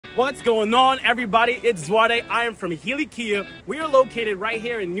What's going on, everybody? It's Zwade. I am from Healey Kia. We are located right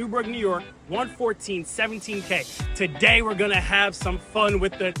here in Newburgh, New York, 11417K. Today, we're gonna have some fun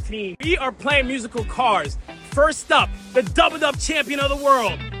with the team. We are playing musical cars. First up, the doubled up champion of the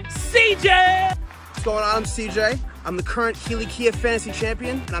world, CJ! What's going on? I'm CJ. I'm the current Healey Kia Fantasy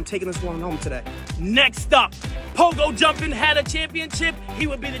Champion, and I'm taking this one home today. Next up, pogo jumping had a championship. He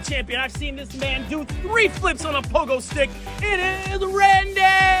would be the champion. I've seen this man do 3 flips on a pogo stick. It is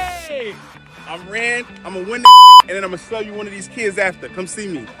Randy! I'm Rand, I'm gonna win and then I'm gonna sell you one of these kids after. Come see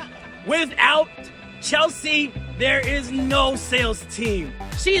me. Without Chelsea, there is no sales team.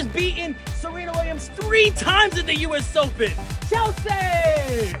 She has beaten Serena Williams 3 times at the US Open. Chelsea!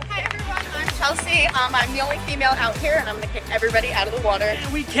 Hi everyone, I'm Chelsea. I'm the only female out here and I'm gonna kick everybody out of the water.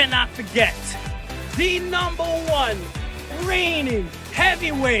 And we cannot forget the #1 reigning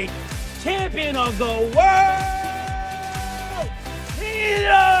heavyweight champion of the world,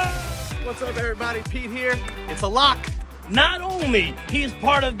 Peter! What's up, everybody? Pete here. It's a lock. Not only he is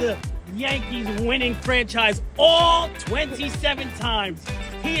part of the Yankees winning franchise all 27 times,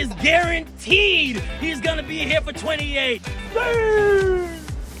 he is guaranteed he's gonna be here for 28.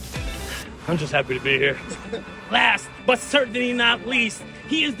 I'm just happy to be here. Last, but certainly not least,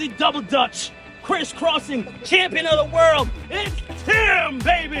 he is the double Dutch crisscrossing champion of the world. It's Tim,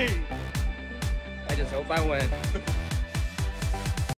 baby! I just hope I win.